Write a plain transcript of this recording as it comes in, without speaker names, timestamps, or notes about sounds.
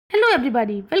Hello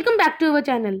everybody, welcome back to our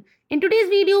channel. In today's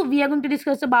video, we are going to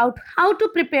discuss about how to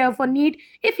prepare for NEET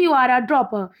if you are a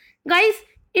dropper. Guys,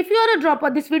 if you are a dropper,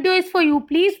 this video is for you.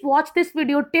 Please watch this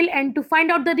video till end to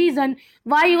find out the reason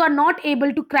why you are not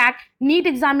able to crack NEET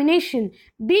examination.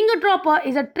 Being a dropper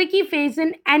is a tricky phase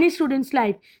in any student's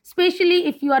life, especially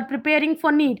if you are preparing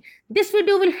for NEET. This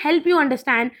video will help you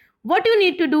understand what you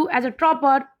need to do as a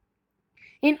dropper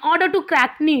in order to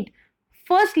crack NEET.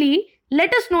 Firstly,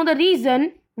 let us know the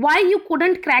reason why you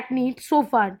couldn't crack NEET so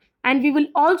far, and we will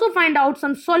also find out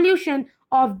some solution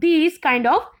of these kind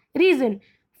of reason.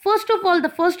 First of all, the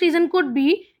first reason could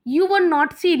be you were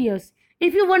not serious.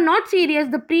 If you were not serious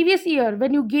the previous year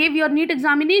when you gave your NEET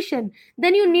examination,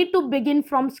 then you need to begin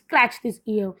from scratch this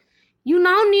year. You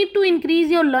now need to increase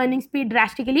your learning speed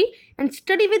drastically and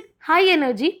study with high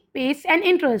energy, pace and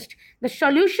interest. The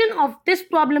solution of this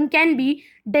problem can be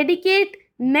dedicate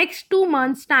next 2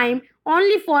 months time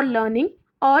only for learning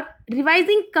or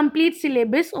revising complete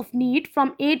syllabus of NEET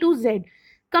from A to Z.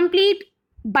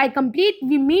 By complete,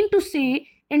 we mean to say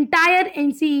entire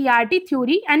NCERT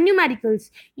theory and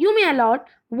numericals. You may allot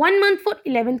 1 month for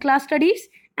 11th class studies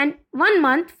and 1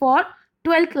 month for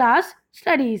 12th class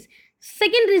studies.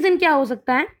 Second reason क्या हो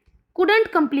सकता है? Couldn't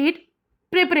complete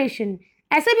preparation.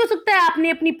 ऐसा भी हो सकता है आपने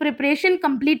अपनी प्रिपरेशन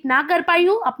कंप्लीट ना कर पाई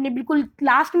हो, आपने बिल्कुल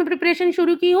लास्ट में प्रिपरेशन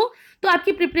शुरू की हो, तो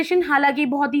आपकी प्रिपरेशन हालांकि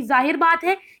बहुत ही जाहिर बात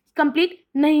है कंप्लीट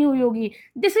नहीं हुई होगी.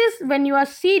 This is when you are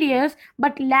serious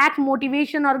but lack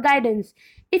motivation और guidance.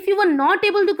 If you were not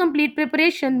able to complete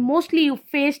preparation, mostly you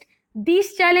faced these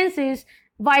challenges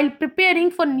while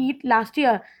preparing for NEET last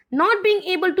year. Not being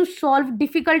able to solve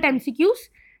difficult MCQs,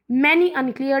 many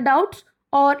unclear doubts,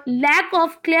 or lack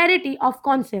of clarity of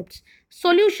concepts.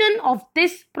 Solution of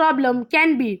this problem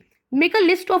can be: make a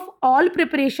list of all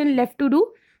preparation left to do,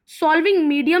 solving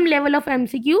medium level of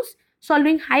MCQs,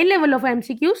 solving high level of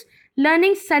MCQs,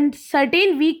 learning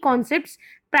certain weak concepts,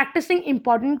 practicing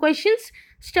important questions,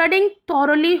 studying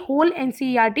thoroughly whole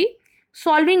NCERT,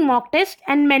 solving mock test,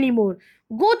 and many more.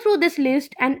 Go through this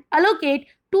list and allocate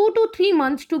 2 to 3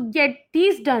 months to get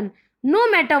these done. No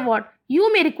matter what,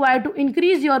 you may require to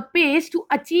increase your pace to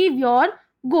achieve your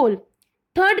goal.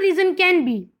 Third reason can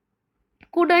be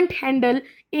couldn't handle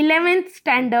 11th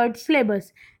standard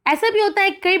syllabus. ऐसा भी होता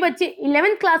है कई बच्चे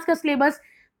 11th class का syllabus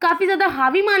काफ़ी ज़्यादा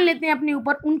हावी मान लेते हैं अपने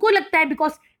ऊपर. उनको लगता है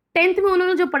बिकॉज 10th में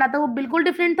उन्होंने जो पढ़ा था वो बिल्कुल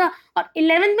डिफरेंट था और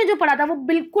 11th में जो पढ़ा था वो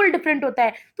बिल्कुल डिफरेंट होता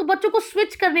है, तो बच्चों को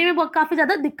स्विच करने में काफ़ी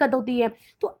ज़्यादा दिक्कत होती है.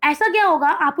 तो ऐसा क्या होगा,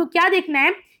 आपको क्या देखना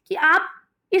है कि आप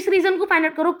इस रीज़न को फाइंड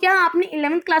आउट करो. क्या आपने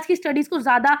 11th क्लास की स्टडीज़ को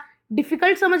ज़्यादा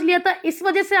डिफिकल्ट समझ लिया था, इस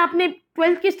वजह से आपने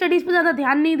 12th की स्टडीज़ पर ज़्यादा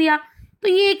ध्यान नहीं दिया? तो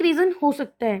ये एक रीज़न हो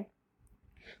सकता है.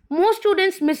 Most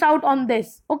students miss out on this.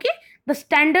 Okay, the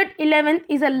standard 11th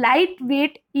is a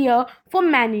lightweight year for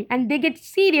many and they get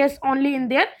serious only in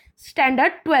their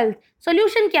standard 12th.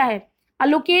 Solution क्या है?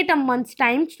 Allocate a month's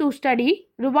time to study,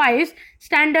 revise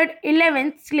standard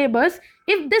 11th syllabus.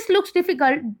 If this looks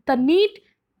difficult,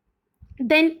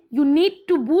 then you need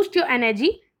to boost your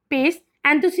energy, pace,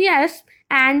 enthusiasm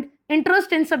and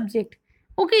interest in subject.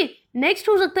 Okay, next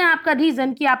हो सकता है आपका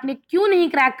reason कि आपने क्यों नहीं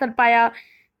क्रैक कर पाया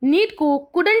नीट को.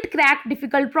 Couldn't crack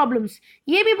difficult problems.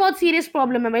 ये भी बहुत सीरियस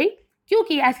प्रॉब्लम है भाई,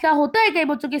 क्योंकि ऐसा होता है कई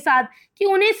बच्चों के साथ कि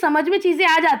उन्हें समझ में चीज़ें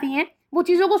आ जाती हैं, वो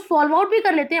चीज़ों को सॉल्व आउट भी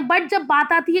कर लेते हैं, बट जब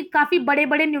बात आती है काफ़ी बड़े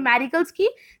बड़े न्यूमेरिकल्स की,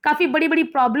 काफ़ी बड़ी बड़ी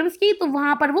प्रॉब्लम्स की, तो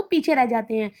वहाँ पर वो पीछे रह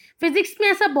जाते हैं. फिजिक्स में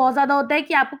ऐसा बहुत ज़्यादा होता है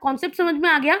कि आपको कॉन्सेप्ट समझ में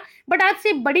आ गया बट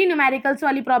आपसे बड़ी न्यूमेरिकल्स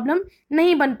वाली प्रॉब्लम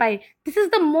नहीं बन पाई. This is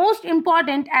the most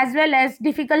important as well as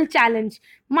difficult challenge.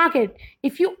 Mark it.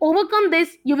 If you overcome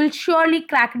this you will surely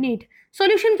crack NEET.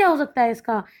 Solution क्या हो सकता है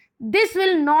इसका? This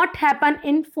will not happen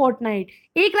in Fortnite.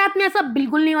 एक रात में ऐसा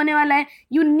बिल्कुल नहीं होने वाला है.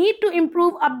 You need to improve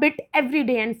a bit every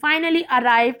day and finally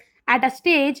arrive at a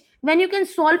stage when you can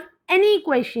solve any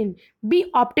question. Be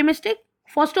optimistic.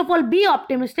 First of all, be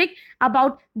optimistic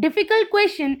about difficult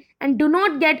question and do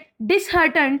not get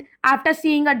disheartened after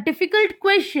seeing a difficult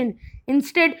question.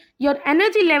 Instead, your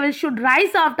energy level should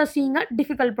rise after seeing a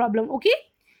difficult problem. Okay?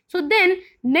 So then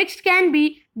next can be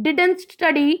didn't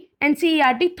study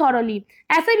NCERT thoroughly.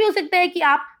 ऐसा भी हो सकता है कि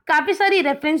आप काफ़ी सारी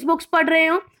reference books पढ़ रहे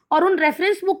हो और उन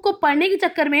रेफरेंस बुक को पढ़ने के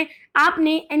चक्कर में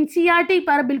आपने NCERT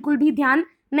पर बिल्कुल भी ध्यान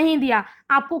नहीं दिया.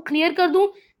 आपको क्लियर कर दूं,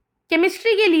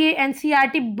 केमिस्ट्री के लिए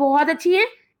NCERT बहुत अच्छी है.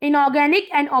 इनऑर्गेनिक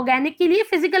एंड ऑर्गेनिक के लिए,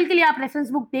 फिजिकल के लिए आप रेफरेंस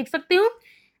बुक देख सकते हो.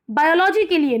 बायोलॉजी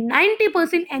के लिए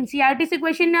 90% NCERT से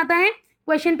क्वेश्चन आता है.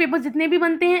 क्वेश्चन पेपर जितने भी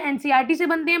बनते हैं NCERT से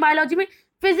बनते हैं बायोलॉजी में.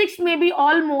 फिजिक्स में भी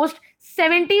ऑलमोस्ट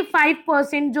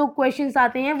 75% जो क्वेश्चंस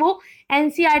आते हैं वो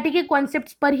NCERT के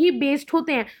कॉन्सेप्ट्स पर ही बेस्ड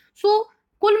होते हैं. सो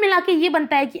कुल मिला के ये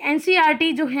बनता है कि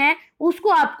NCERT जो है उसको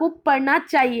आपको पढ़ना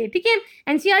चाहिए. ठीक है,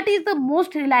 NCERT is the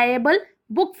most reliable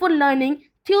book for learning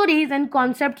theories and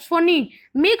concepts for NEET.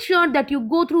 Make sure that you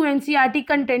go through NCERT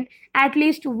content at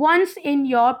least once in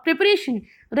your preparation.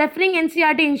 Referring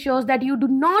NCERT ensures that you do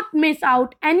not miss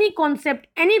out any concept,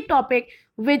 any topic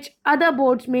which other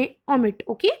boards may omit.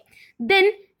 Okay,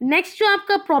 then next जो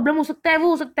आपका problem हो सकता है वो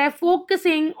हो सकता है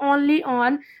focusing only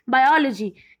on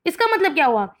biology. इसका मतलब क्या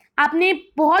हुआ, आपने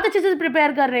बहुत अच्छे से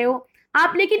प्रिपेयर कर रहे हो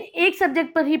आप, लेकिन एक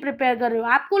सब्जेक्ट पर ही प्रिपेयर कर रहे हो.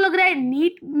 आपको लग रहा है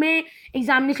नीट में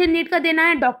एग्जामिनेशन नीट का देना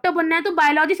है, डॉक्टर बनना है, तो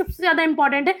बायोलॉजी सबसे ज्यादा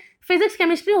इंपॉर्टेंट है, फिजिक्स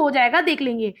केमिस्ट्री हो जाएगा, देख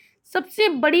लेंगे. सबसे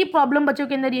बड़ी प्रॉब्लम बच्चों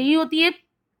के अंदर यही होती है,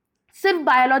 सिर्फ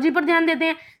बायोलॉजी पर ध्यान देते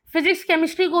हैं, फिजिक्स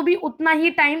केमिस्ट्री को भी उतना ही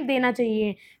टाइम देना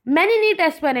चाहिए. Many NEET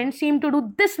aspirants seem to do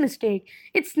this mistake.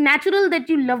 It's natural that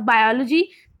you love biology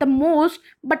the most,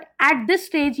 but at this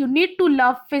stage you need to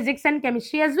love physics and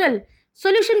chemistry as well.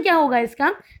 Solution क्या होगा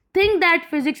इसका? Think that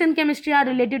physics and chemistry are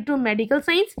related to medical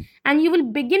science and you will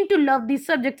begin to love these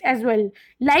subjects as well.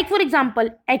 Like for example,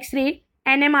 X-ray,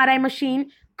 NMRI machine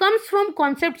comes from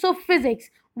concepts of physics,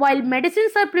 while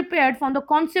medicines are prepared from the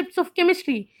concepts of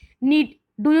chemistry.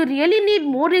 Do you really need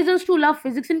more reasons to love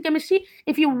physics and chemistry?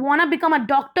 If you want to become a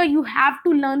doctor, you have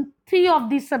to learn 3 of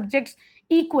these subjects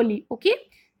equally. Okay,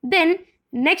 then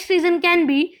next reason can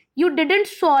be you didn't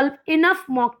solve enough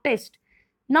mock test.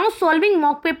 Now solving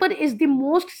mock paper is the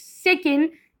most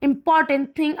second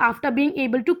important thing after being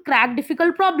able to crack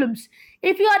difficult problems.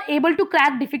 If you are able to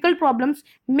crack difficult problems,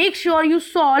 make sure you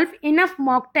solve enough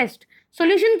mock test.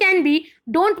 Solution can be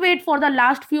don't wait for the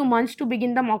last few months to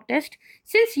begin the mock test.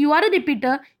 Since you are a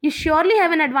repeater, you surely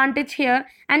have an advantage here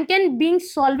and can be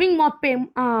solving mock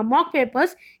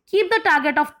papers. Keep the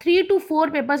target of 3 to 4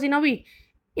 papers in a week.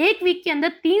 एक week के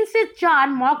अंदर 3 से 4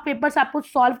 mock papers आपको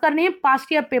solve करने हैं,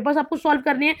 past year papers आपको solve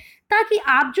करने हैं, ताकि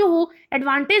आप जो हो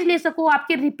एडवांटेज ले सको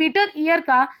आपके रिपीटर ईयर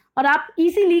का और आप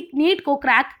इजीली नीट को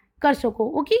क्रैक कर सको.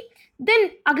 ओके, देन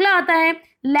अगला आता है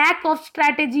lack of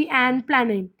strategy and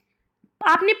planning.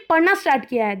 आपने पढ़ना स्टार्ट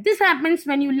किया है, this happens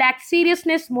when you lack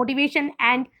seriousness, motivation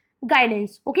and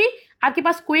guidance. Okay, आपके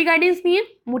पास कोई गाइडेंस नहीं है,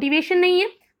 मोटिवेशन नहीं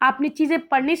है, आपने चीजें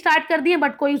पढ़नी स्टार्ट कर दी है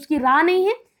बट कोई उसकी राह नहीं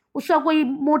है, उसका कोई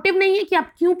मोटिव नहीं है कि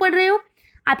आप क्यों पढ़ रहे हो,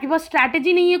 आपके पास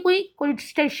स्ट्रैटेजी नहीं है,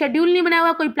 कोई शेड्यूल नहीं बनाया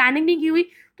हुआ, कोई प्लानिंग नहीं की हुई,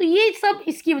 तो ये सब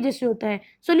इसकी वजह से होता है.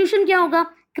 सोल्यूशन क्या होगा?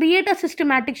 Create a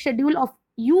systematic schedule of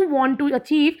you want to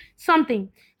achieve something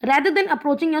rather than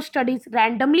approaching your studies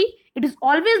randomly. It is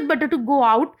always better to go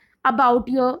out about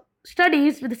your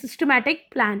studies with a systematic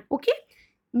plan. Okay,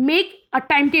 make a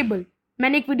timetable.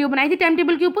 मैंने एक video बनाई थी time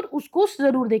table के ऊपर, उसको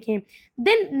जरूर देखें.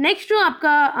 Then next जो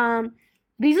आपका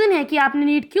रीजन है कि आपने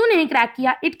नीट क्यों नहीं क्रैक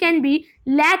किया, it can be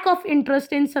lack of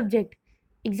interest in subject.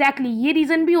 Exactly ये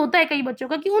रीजन भी होता है कई बच्चों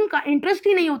का कि उनका इंटरेस्ट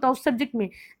ही नहीं होता उस सब्जेक्ट में.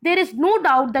 There is no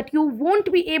doubt that you won't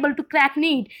be able to crack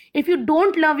NEET if you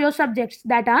don't love your subjects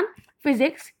that are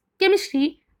physics, chemistry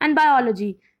and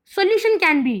biology. Solution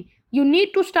can be you need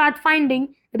to start finding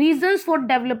reasons for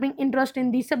developing interest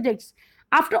in these subjects.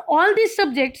 After all, these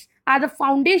subjects are the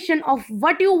foundation of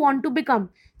what you want to become.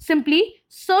 Simply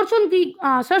search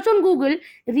on Google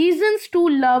reasons to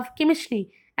love chemistry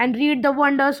and read the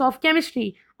wonders of chemistry.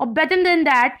 Or better than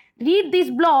that, read these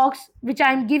blogs which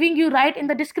I am giving you right in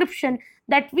the description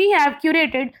that we have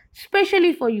curated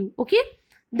specially for you. Okay?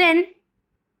 Then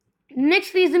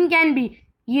next reason can be,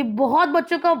 ये बहुत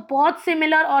बच्चों का बहुत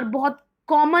similar और बहुत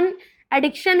common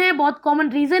addiction है, बहुत common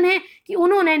reason है कि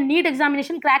उन्होंने नीट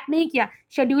एग्जामिनेशन क्रैक नहीं किया.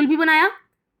 शेड्यूल भी बनाया,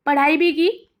 पढ़ाई भी की,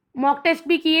 मॉक टेस्ट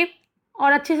भी किए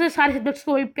और अच्छे से सारे सब्जेक्ट्स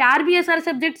को प्यार भी है सारे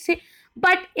सब्जेक्ट से,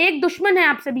 बट एक दुश्मन है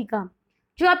आप सभी का,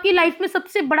 जो आपकी लाइफ में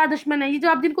सबसे बड़ा दुश्मन है. ये जो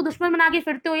आप जिनको दुश्मन बना के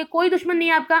फिरते हो, ये कोई दुश्मन नहीं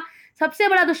है आपका, सबसे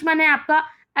बड़ा दुश्मन है आपका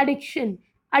एडिक्शन.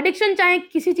 एडिक्शन चाहे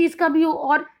किसी चीज का भी हो,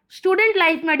 और स्टूडेंट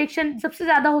लाइफ में एडिक्शन सबसे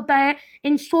ज्यादा होता है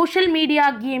इन सोशल मीडिया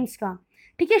गेम्स का.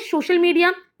 ठीक है, सोशल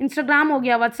मीडिया, इंस्टाग्राम हो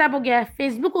गया, व्हाट्सएप हो गया,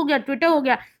 फेसबुक हो गया, ट्विटर हो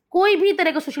गया, कोई भी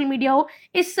तरह का सोशल मीडिया हो,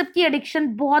 इस सब की एडिक्शन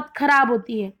बहुत खराब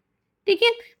होती है. ठीक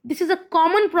है, this is a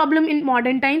common problem in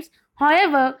modern times.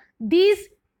 However, these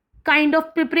kind of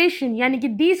preparation, यानी कि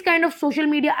these kind of social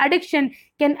media addiction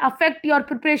can affect your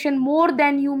preparation more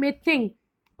than you may think.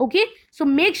 Okay, so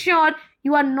make sure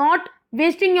you are not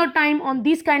wasting your time on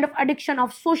these kind of addiction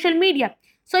of social media.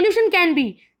 Solution can be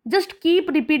just keep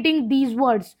repeating these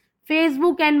words.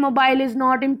 Facebook and mobile is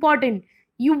not important.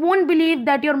 You won't believe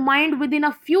that your mind within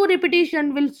a few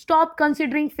repetition will stop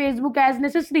considering Facebook as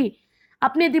necessary.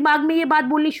 अपने दिमाग में ये बात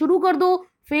बोलनी शुरू कर दो,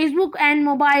 Facebook and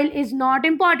mobile is not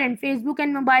important, Facebook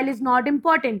and mobile is not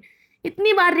important.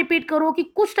 इतनी बार रिपीट करो कि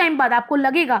कुछ टाइम बाद आपको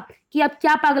लगेगा कि आप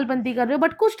क्या पागलपंती कर रहे हो,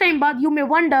 बट कुछ टाइम बाद यू मे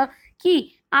वंडर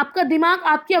कि आपका दिमाग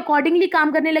आपके अकॉर्डिंगली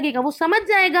काम करने लगेगा. वो समझ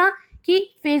जाएगा कि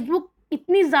फेसबुक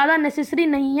इतनी ज़्यादा नेसेसरी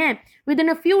नहीं है. With in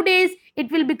a few days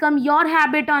it will become your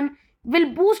habit on will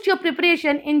boost your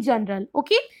preparation in general.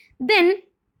 Okay, then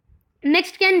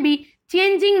next can be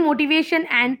changing motivation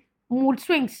and mood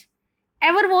swings.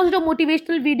 Ever watched a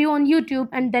motivational video on YouTube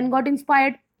and then got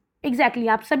inspired? Exactly,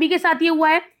 आप सभी के साथ ये हुआ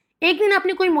है. एक दिन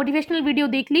आपने कोई मोटिवेशनल वीडियो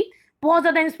देख ली, बहुत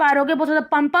ज्यादा इंस्पायर हो गए, बहुत ज्यादा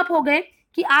पंप अप हो गए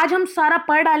कि आज हम सारा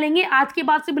पढ़ डालेंगे, आज के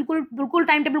बाद से बिल्कुल बिल्कुल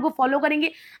टाइम टेबल को फॉलो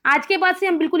करेंगे, आज के बाद से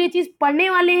हम बिल्कुल ये चीज पढ़ने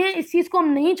वाले हैं, इस चीज को हम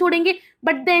नहीं छोड़ेंगे.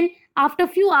 But then after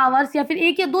few hours या फिर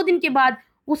 1 या 2 दिन के बाद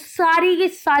वो सारी की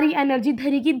सारी एनर्जी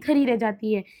धरी की धरी रह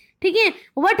जाती है. ठीक है,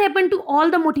 what happen to all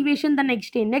the motivation the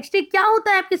next day? Next day क्या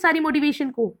होता है आपकी सारी मोटिवेशन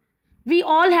को? We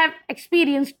all have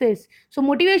experienced this. So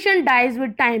motivation dies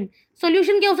with time.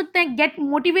 Solution क्या हो सकता है? Get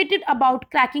motivated about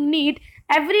cracking NEET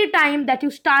every time that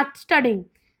you start studying.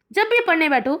 जब भी पढ़ने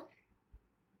बैठो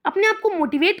अपने आप को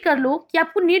मोटिवेट कर लो कि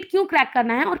आपको नीट क्यों क्रैक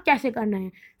करना है और कैसे करना है.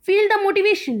 फील द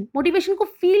मोटिवेशन, मोटिवेशन को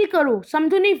फील करो,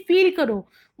 समझो नहीं, फील करो.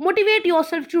 Motivate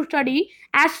yourself to study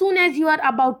as soon as you are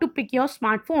about to pick your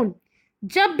smartphone.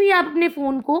 जब भी आप अपने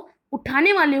फोन को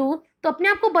उठाने वाले हो तो अपने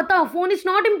आप को बताओ phone is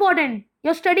not important,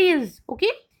 your study is. Okay,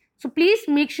 so please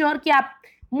make sure कि आप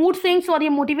मूड स्विंग्स और ये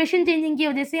मोटिवेशन चेंजिंग की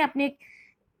वजह से अपने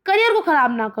करियर को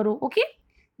खराब ना करो. ओके,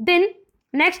 देन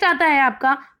नेक्स्ट आता है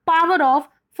आपका power of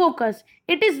focus.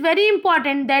 It is very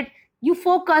important that you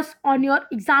focus on your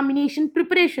examination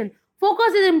preparation.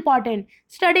 Focus is important.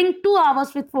 Studying 2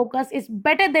 hours with focus is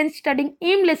better than studying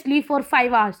aimlessly for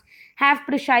 5 hours. Have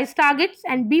precise targets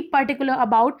and be particular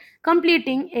about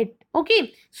completing it. Okay,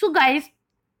 so guys,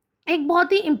 एक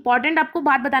बहुत ही important आपको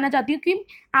बात बताना चाहती हूँ कि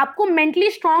आपको mentally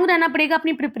strong रहना पड़ेगा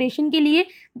अपनी प्रिपरेशन के लिए.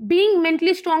 Being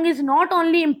mentally strong is not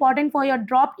only important for your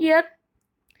drop year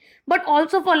but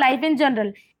also for life in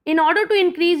general. In order to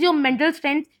increase your mental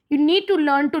strength, you need to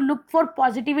learn to look for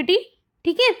positivity.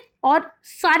 ठीक है, और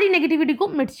सारी negativity को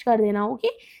mix कर देना. Okay,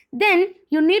 then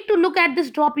you need to look at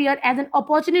this drop year as an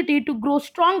opportunity to grow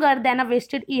stronger than a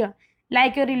wasted year,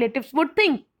 like your relatives would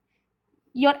think.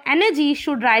 Your energy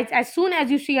should rise as soon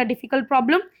as you see a difficult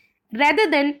problem rather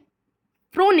than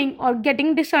froning or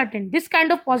getting disheartened. This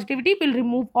kind of positivity will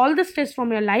remove all the stress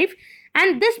from your life,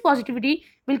 and this positivity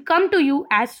will come to you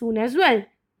as soon as well.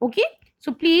 Okay,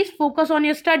 so please focus on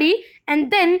your study,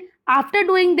 and then after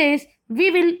doing this we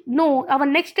will know our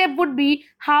next step would be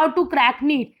how to crack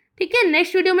NEET. ठीक है,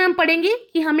 next video में हम पढ़ेंगे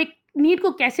कि हमें NEET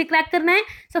को कैसे crack करना है.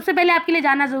 सबसे पहले आपके लिए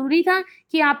जानना जरूरी था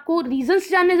कि आपको रीजंस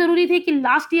जानने जरूरी थे कि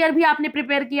लास्ट ईयर भी आपने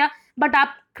प्रिपेयर किया बट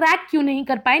आप क्रैक क्यों नहीं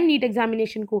कर पाए नीट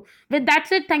एग्जामिनेशन को. With that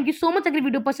said, thank you so much. अगर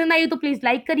वीडियो पसंद आई तो प्लीज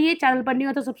लाइक करिए, चैनल पर नहीं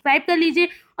हो तो सब्सक्राइब कर लीजिए,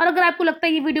 और अगर आपको लगता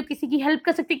है ये वीडियो किसी की हेल्प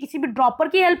कर सकती है, किसी भी ड्रॉपर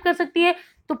की हेल्प कर सकती है,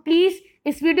 तो प्लीज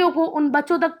इस वीडियो को उन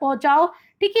बच्चों तक पहुंचाओ.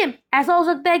 ठीक है, ऐसा हो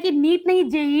सकता है कि नीट नहीं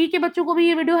जेईई के बच्चों को भी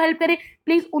ये वीडियो हेल्प करे.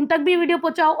 प्लीज उन तक भी वीडियो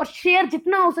पहुंचाओ और शेयर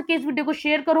जितना हो सके इस वीडियो को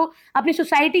शेयर करो. अपनी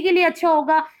सोसाइटी के लिए अच्छा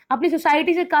होगा. अपनी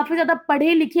सोसाइटी से काफी ज्यादा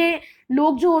पढ़े लिखे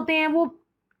लोग जो होते हैं वो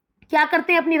क्या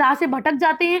करते हैं, अपनी राह से भटक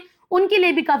जाते हैं, उनके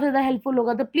लिए भी काफी ज्यादा हेल्पफुल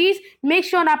होगा. तो प्लीज मेक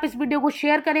श्योर आप इस वीडियो को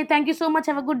शेयर करें. Thank you so much.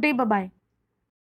 Have a good day. Bye bye.